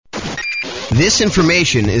This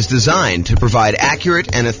information is designed to provide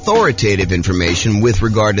accurate and authoritative information with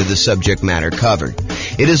regard to the subject matter covered.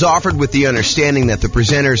 It is offered with the understanding that the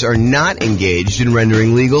presenters are not engaged in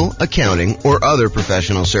rendering legal, accounting, or other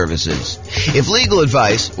professional services. If legal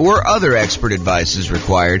advice or other expert advice is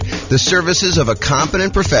required, the services of a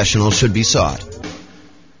competent professional should be sought.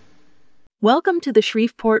 Welcome to the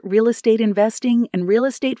Shreveport Real Estate Investing and Real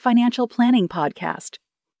Estate Financial Planning Podcast.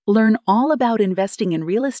 Learn all about investing in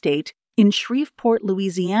real estate in Shreveport,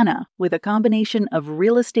 Louisiana, with a combination of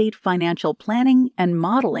real estate financial planning and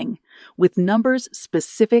modeling with numbers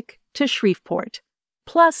specific to Shreveport,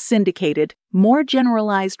 plus syndicated, more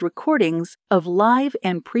generalized recordings of live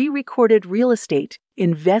and pre-recorded real estate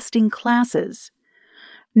investing classes.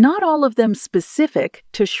 Not all of them specific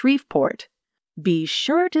to Shreveport. Be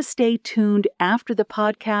sure to stay tuned after the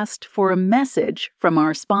podcast for a message from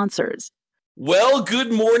our sponsors. Well,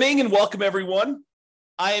 good morning and welcome, everyone.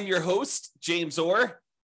 I am your host, James Orr,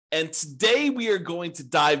 and today we are going to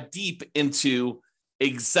dive deep into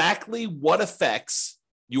exactly what affects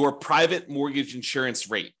your private mortgage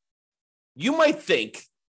insurance rate. You might think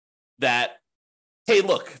that, hey,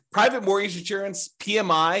 look, private mortgage insurance,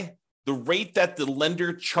 PMI, the rate that the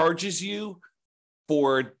lender charges you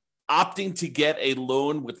for opting to get a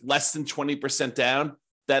loan with less than 20% down,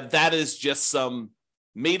 that is just some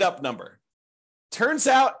made-up number. Turns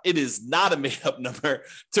out it is not a made-up number.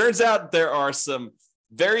 Turns out there are some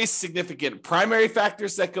very significant primary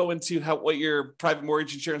factors that go into what your private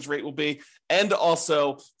mortgage insurance rate will be, and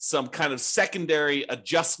also some kind of secondary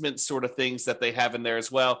adjustment sort of things that they have in there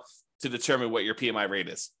as well to determine what your PMI rate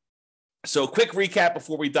is. So quick recap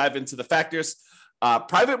before we dive into the factors.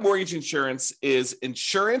 Private mortgage insurance is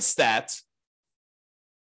insurance that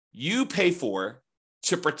you pay for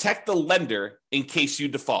to protect the lender in case you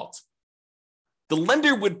default. The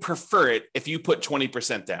lender would prefer it if you put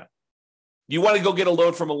 20% down. You want to go get a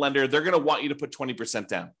loan from a lender, they're going to want you to put 20%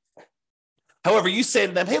 down. However, you say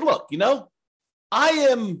to them, hey, look, I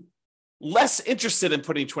am less interested in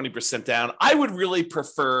putting 20% down. I would really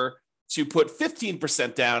prefer to put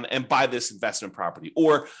 15% down and buy this investment property.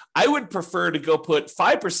 Or I would prefer to go put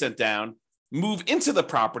 5% down, move into the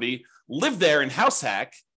property, live there and house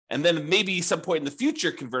hack, and then maybe some point in the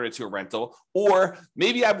future convert it to a rental. Or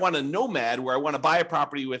maybe I want a nomad where I want to buy a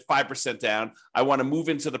property with 5% down. I want to move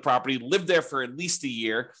into the property, live there for at least a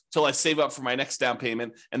year till I save up for my next down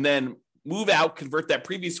payment, and then move out, convert that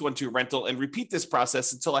previous one to a rental, and repeat this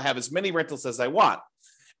process until I have as many rentals as I want.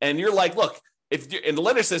 And you're like, look, and the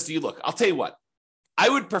lender says to you, look, I'll tell you what, I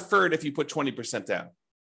would prefer it if you put 20% down.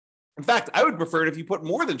 In fact, I would prefer it if you put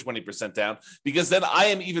more than 20% down, because then I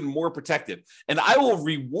am even more protected. And I will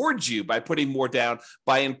reward you by putting more down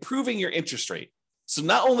by improving your interest rate. So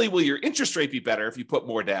not only will your interest rate be better if you put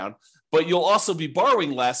more down, but you'll also be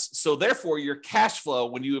borrowing less. So therefore, your cash flow,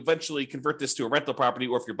 when you eventually convert this to a rental property,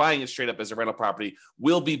 or if you're buying it straight up as a rental property,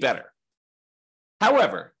 will be better.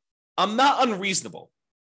 However, I'm not unreasonable.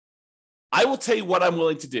 I will tell you what I'm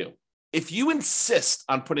willing to do. If you insist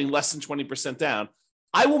on putting less than 20% down,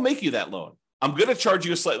 I will make you that loan. I'm going to charge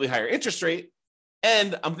you a slightly higher interest rate,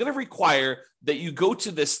 and I'm going to require that you go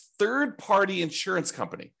to this third-party insurance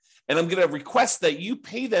company, and I'm going to request that you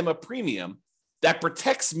pay them a premium that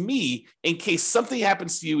protects me in case something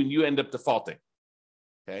happens to you and you end up defaulting.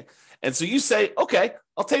 Okay? And so you say, okay,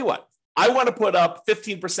 I'll tell you what. I want to put up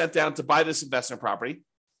 15% down to buy this investment property.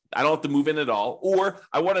 I don't have to move in at all. Or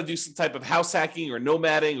I want to do some type of house hacking or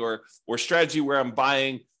nomading or strategy where I'm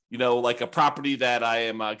buying like a property that I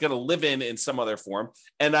am going to live in some other form,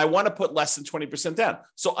 and I want to put less than 20% down.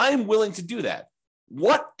 So I am willing to do that.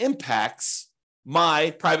 What impacts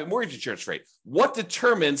my private mortgage insurance rate? What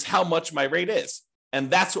determines how much my rate is?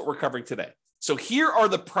 And that's what we're covering today. So here are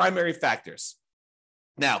the primary factors.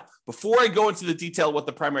 Now, before I go into the detail of what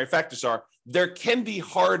the primary factors are, there can be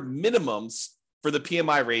hard minimums for the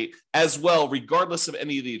PMI rate as well, regardless of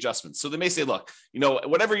any of the adjustments. So they may say, look,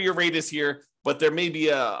 whatever your rate is here, but there may be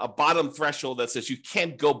a bottom threshold that says you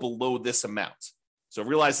can't go below this amount. So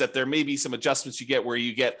realize that there may be some adjustments you get where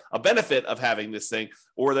you get a benefit of having this thing,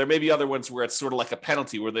 or there may be other ones where it's sort of like a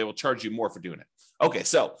penalty where they will charge you more for doing it. Okay,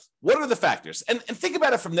 so what are the factors? And think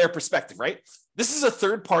about it from their perspective, right? This is a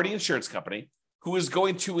third-party insurance company who is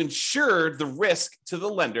going to insure the risk to the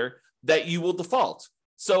lender that you will default.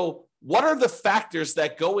 So what are the factors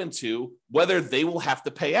that go into whether they will have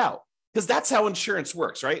to pay out? Because that's how insurance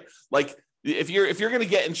works, right? Like if you're going to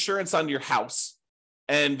get insurance on your house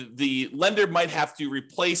and the lender might have to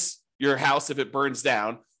replace your house if it burns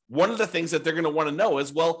down, one of the things that they're going to want to know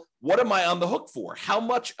is, well, what am I on the hook for? How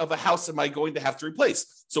much of a house am I going to have to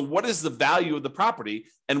replace? So what is the value of the property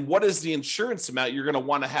and what is the insurance amount you're going to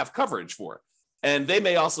want to have coverage for? And they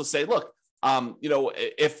may also say, look,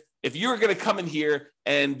 if you're going to come in here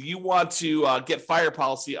and you want to get fire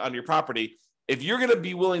policy on your property, if you're going to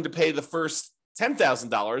be willing to pay the first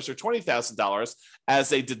 $10,000 or $20,000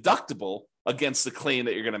 as a deductible against the claim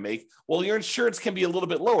that you're going to make, well, your insurance can be a little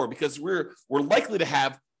bit lower because we're likely to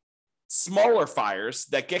have smaller fires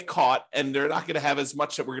that get caught and they're not going to have as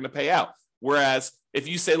much that we're going to pay out. Whereas if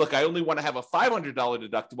you say, look, I only want to have a $500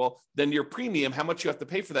 deductible, then your premium, how much you have to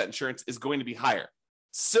pay for that insurance, is going to be higher.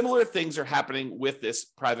 Similar things are happening with this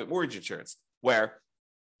private mortgage insurance, where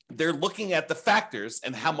they're looking at the factors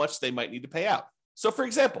and how much they might need to pay out. So for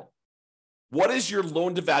example, what is your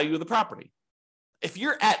loan to value of the property? If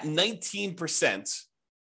you're at 19%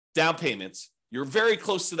 down payments, you're very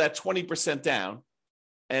close to that 20% down,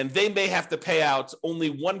 and they may have to pay out only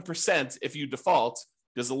 1% if you default,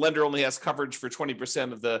 because the lender only has coverage for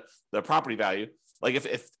 20% of the property value. Like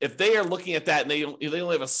if they are looking at that and they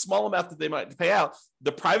only have a small amount that they might pay out,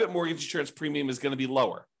 the private mortgage insurance premium is going to be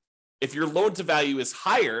lower. If your loan to value is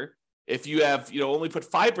higher, if you have only put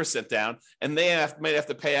 5% down and they might have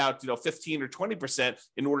to pay out 15 or 20%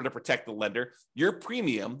 in order to protect the lender, your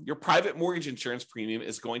premium, your private mortgage insurance premium,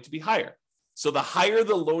 is going to be higher. So the higher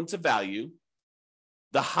the loan to value,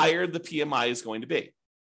 the higher the PMI is going to be.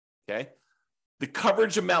 Okay. The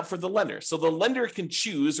coverage amount for the lender. So the lender can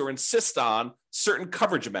choose or insist on certain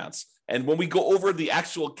coverage amounts. And when we go over the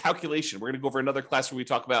actual calculation, we're going to go over another class where we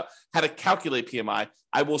talk about how to calculate PMI.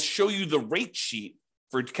 I will show you the rate sheet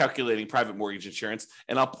for calculating private mortgage insurance.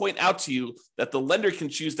 And I'll point out to you that the lender can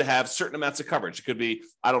choose to have certain amounts of coverage. It could be,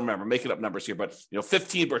 I don't remember, making up numbers here, but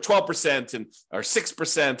 15 or 12% or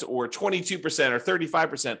 6% or 22% or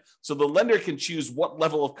 35%. So the lender can choose what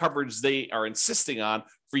level of coverage they are insisting on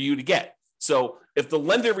for you to get. So if the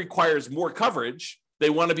lender requires more coverage, they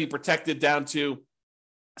want to be protected down to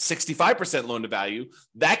 65% loan to value,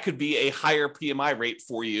 that could be a higher PMI rate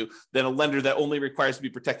for you than a lender that only requires to be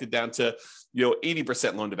protected down to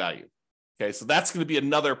 80% loan to value. Okay, so that's going to be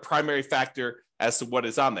another primary factor as to what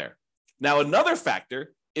is on there. Now, another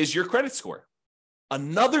factor is your credit score.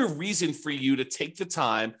 Another reason for you to take the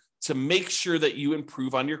time to make sure that you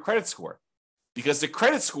improve on your credit score, because the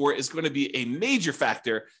credit score is going to be a major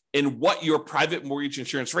factor in what your private mortgage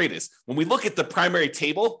insurance rate is. When we look at the primary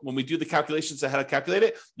table, when we do the calculations on how to calculate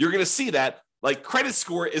it, you're going to see that like credit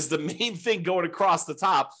score is the main thing going across the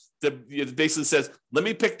top that basically says, let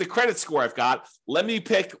me pick the credit score I've got. Let me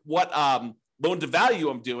pick what loan to value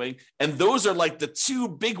I'm doing. And those are like the two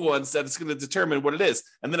big ones that it's going to determine what it is.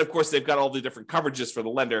 And then of course they've got all the different coverages for the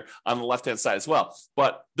lender on the left-hand side as well.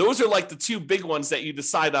 But those are like the two big ones that you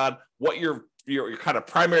decide on what your kind of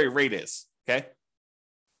primary rate is. Okay.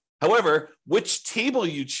 However, which table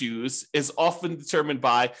you choose is often determined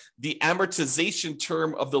by the amortization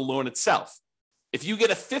term of the loan itself. If you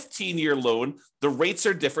get a 15-year loan, the rates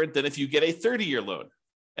are different than if you get a 30-year loan.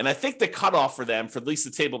 And I think the cutoff for them, for at least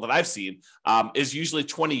the table that I've seen, is usually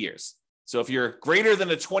 20 years. So if you're greater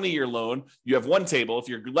than a 20-year loan, you have one table. If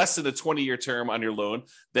you're less than a 20-year term on your loan,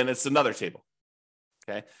 then it's another table.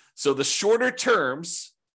 Okay. So the shorter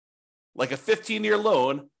terms, like a 15-year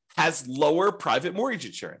loan, has lower private mortgage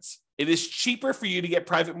insurance. It is cheaper for you to get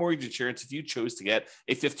private mortgage insurance if you chose to get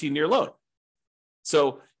a 15-year loan.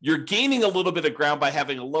 So you're gaining a little bit of ground by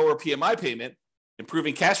having a lower PMI payment,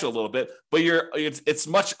 improving cash flow a little bit, but it's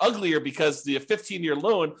much uglier because the 15-year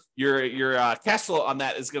loan, your cash flow on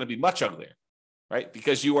that is going to be much uglier, right?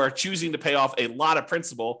 Because you are choosing to pay off a lot of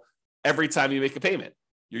principal every time you make a payment.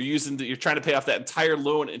 You're trying to pay off that entire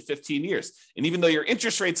loan in 15 years. And even though your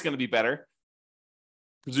interest rate's going to be better,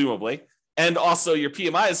 presumably, and also your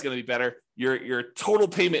PMI is going to be better, your total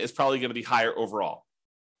payment is probably going to be higher overall.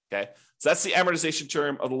 Okay. So that's the amortization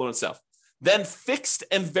term of the loan itself. Then fixed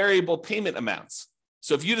and variable payment amounts.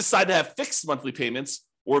 So if you decide to have fixed monthly payments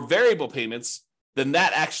or variable payments, then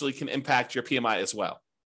that actually can impact your PMI as well.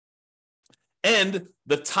 And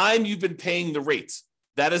the time you've been paying the rates,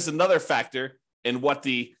 that is another factor in what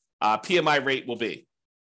the PMI rate will be.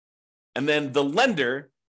 And then the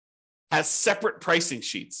lender has separate pricing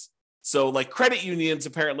sheets. So like credit unions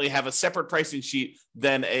apparently have a separate pricing sheet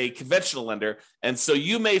than a conventional lender. And so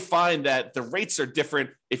you may find that the rates are different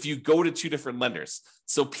if you go to two different lenders.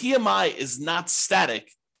 So PMI is not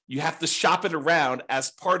static. You have to shop it around as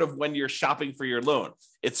part of when you're shopping for your loan.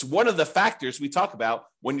 It's one of the factors we talk about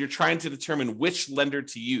when you're trying to determine which lender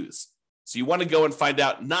to use. So you want to go and find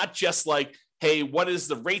out not just like, hey, what is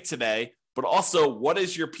the rate today, but also what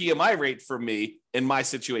is your PMI rate for me in my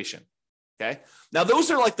situation? Okay. Now, those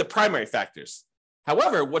are like the primary factors.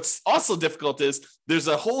 However, what's also difficult is there's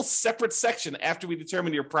a whole separate section after we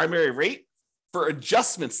determine your primary rate for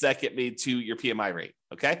adjustments that get made to your PMI rate.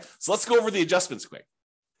 Okay. So let's go over the adjustments quick.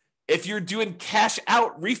 If you're doing cash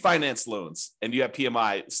out refinance loans and you have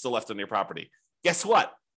PMI still left on your property, guess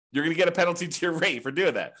what? You're going to get a penalty to your rate for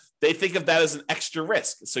doing that. They think of that as an extra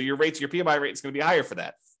risk. So your PMI rate is going to be higher for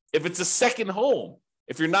that. If it's a second home,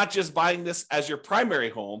 if you're not just buying this as your primary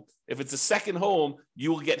home, if it's a second home,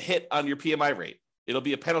 you will get hit on your PMI rate. It'll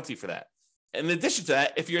be a penalty for that. And in addition to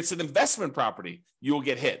that, if it's an investment property, you will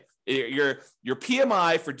get hit. Your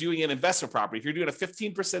PMI for doing an investment property, if you're doing a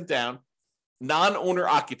 15% down, non-owner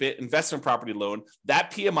occupant investment property loan,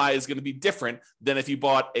 that PMI is going to be different than if you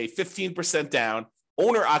bought a 15% down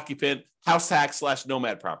owner occupant house hack /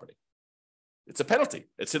 nomad property. It's a penalty.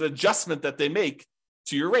 It's an adjustment that they make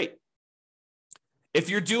to your rate. If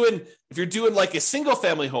you're doing like a single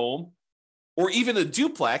family home or even a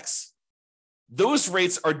duplex, those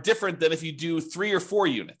rates are different than if you do 3 or 4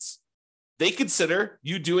 units. They consider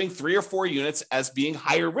you doing 3 or 4 units as being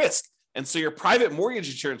higher risk. And so your private mortgage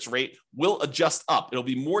insurance rate will adjust up. It'll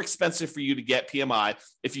be more expensive for you to get PMI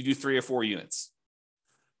if you do 3 or 4 units.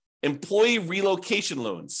 Employee relocation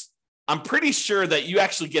loans. I'm pretty sure that you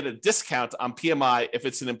actually get a discount on PMI if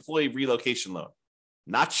it's an employee relocation loan.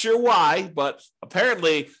 Not sure why, but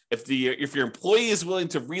apparently if your employee is willing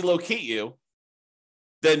to relocate you,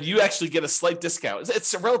 then you actually get a slight discount.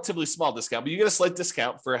 It's a relatively small discount, but you get a slight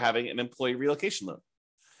discount for having an employee relocation loan.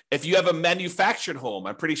 If you have a manufactured home,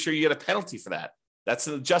 I'm pretty sure you get a penalty for that. That's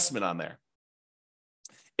an adjustment on there.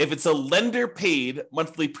 If it's a lender paid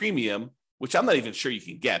monthly premium, which I'm not even sure you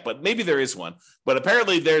can get, but maybe there is one, but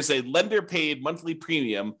apparently there's a lender paid monthly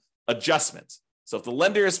premium adjustment. So if the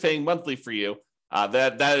lender is paying monthly for you,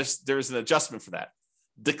 there's an adjustment for that.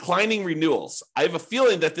 Declining renewals. I have a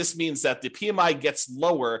feeling that this means that the PMI gets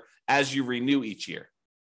lower as you renew each year.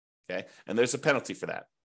 Okay. And there's a penalty for that.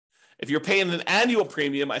 If you're paying an annual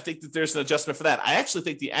premium, I think that there's an adjustment for that. I actually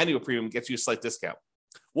think the annual premium gets you a slight discount.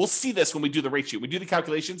 We'll see this when we do the rate sheet. We do the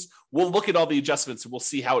calculations. We'll look at all the adjustments and we'll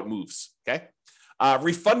see how it moves. Okay.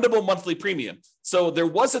 Refundable monthly premium. So there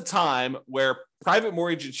was a time where private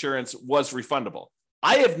mortgage insurance was refundable.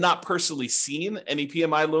 I have not personally seen any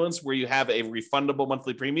PMI loans where you have a refundable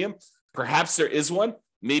monthly premium. Perhaps there is one.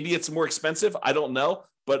 Maybe it's more expensive. I don't know.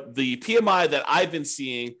 But the PMI that I've been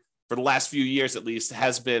seeing for the last few years, at least,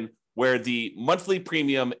 has been where the monthly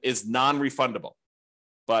premium is non-refundable.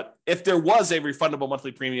 But if there was a refundable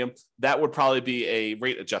monthly premium, that would probably be a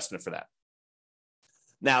rate adjustment for that.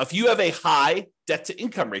 Now, if you have a high debt to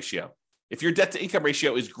income ratio, if your debt to income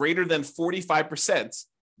ratio is greater than 45%,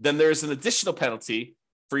 then there's an additional penalty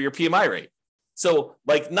for your PMI rate. So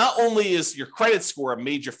like not only is your credit score a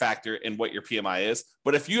major factor in what your PMI is,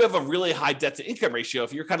 but if you have a really high debt to income ratio,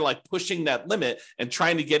 if you're kind of like pushing that limit and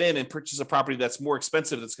trying to get in and purchase a property that's more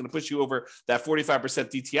expensive, that's going to push you over that 45%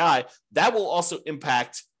 DTI, that will also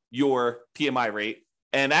impact your PMI rate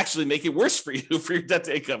and actually make it worse for you for your debt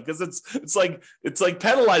to income, because it's like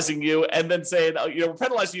penalizing you and then saying, oh, we're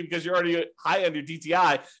penalizing you because you're already high on your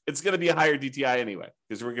DTI. It's going to be a higher DTI anyway,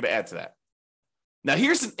 because we're going to add to that. Now,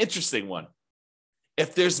 here's an interesting one.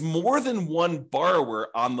 If there's more than one borrower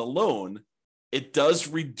on the loan, it does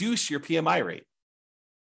reduce your PMI rate.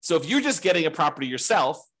 So if you're just getting a property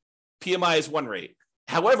yourself, PMI is one rate.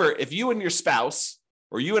 However, if you and your spouse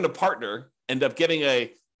or you and a partner end up getting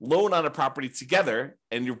a loan on a property together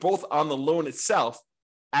and you're both on the loan itself,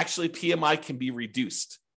 actually PMI can be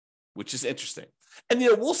reduced, which is interesting. And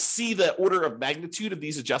we'll see the order of magnitude of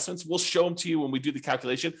these adjustments. We'll show them to you when we do the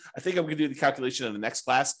calculation. I think I'm going to do the calculation in the next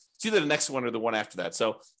class. It's either the next one or the one after that.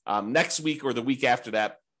 So next week or the week after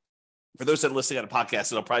that. For those that are listening on a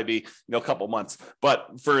podcast, it'll probably be a couple months.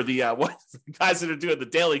 But for the guys that are doing the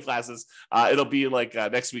daily classes, it'll be like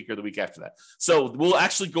next week or the week after that. So we'll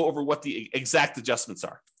actually go over what the exact adjustments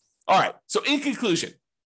are. All right. So in conclusion,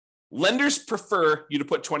 lenders prefer you to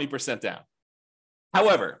put 20% down.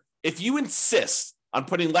 However, if you insist on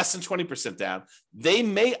putting less than 20% down, they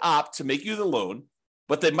may opt to make you the loan,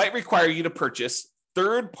 but they might require you to purchase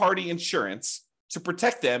third-party insurance to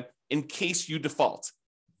protect them in case you default.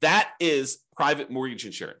 That is private mortgage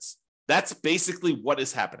insurance. That's basically what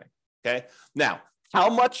is happening, okay? Now,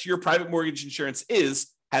 how much your private mortgage insurance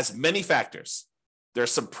has many factors. There are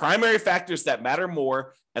some primary factors that matter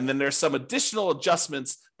more, and then there's some additional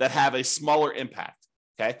adjustments that have a smaller impact,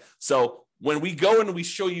 okay? So when we go and we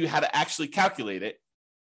show you how to actually calculate it,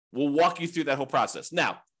 we'll walk you through that whole process.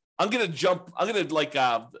 Now, I'm going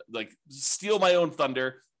to steal my own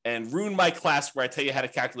thunder and ruin my class where I tell you how to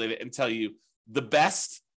calculate it and tell you the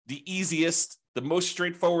best, the easiest, the most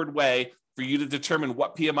straightforward way for you to determine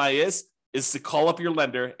what PMI is to call up your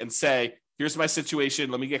lender and say, here's my situation.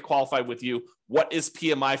 Let me get qualified with you. What is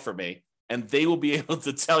PMI for me? And they will be able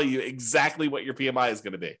to tell you exactly what your PMI is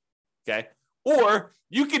going to be. Okay. Or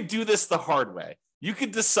you can do this the hard way. You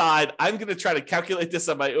can decide, I'm going to try to calculate this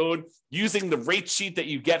on my own using the rate sheet that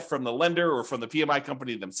you get from the lender or from the PMI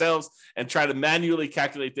company themselves, and try to manually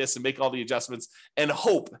calculate this and make all the adjustments and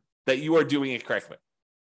hope that you are doing it correctly.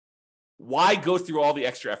 Why go through all the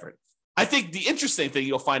extra effort? I think the interesting thing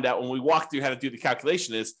you'll find out when we walk through how to do the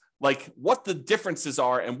calculation is like what the differences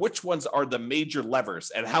are and which ones are the major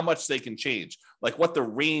levers and how much they can change, like what the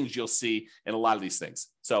range you'll see in a lot of these things.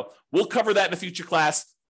 So we'll cover that in a future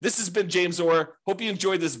class. This has been James Orr. Hope you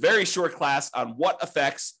enjoyed this very short class on what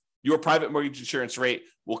affects your private mortgage insurance rate.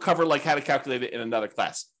 We'll cover like how to calculate it in another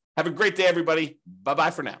class. Have a great day, everybody.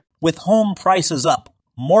 Bye-bye for now. With home prices up,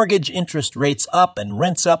 mortgage interest rates up, and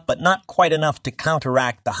rents up, but not quite enough to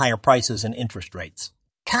counteract the higher prices and interest rates.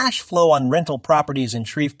 Cash flow on rental properties in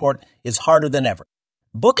Shreveport is harder than ever.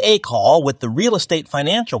 Book a call with the Real Estate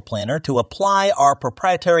Financial Planner to apply our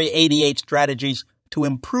proprietary 88 strategies to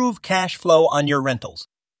improve cash flow on your rentals.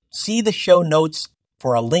 See the show notes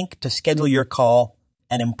for a link to schedule your call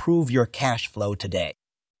and improve your cash flow today.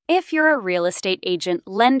 If you're a real estate agent,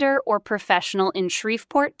 lender, or professional in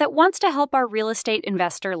Shreveport that wants to help our real estate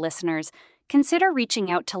investor listeners, consider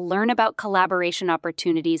reaching out to learn about collaboration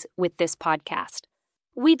opportunities with this podcast.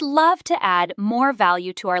 We'd love to add more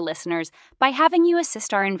value to our listeners by having you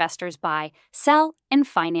assist our investors buy, sell, and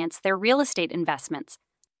finance their real estate investments.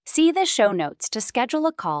 See the show notes to schedule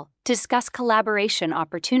a call to discuss collaboration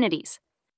opportunities.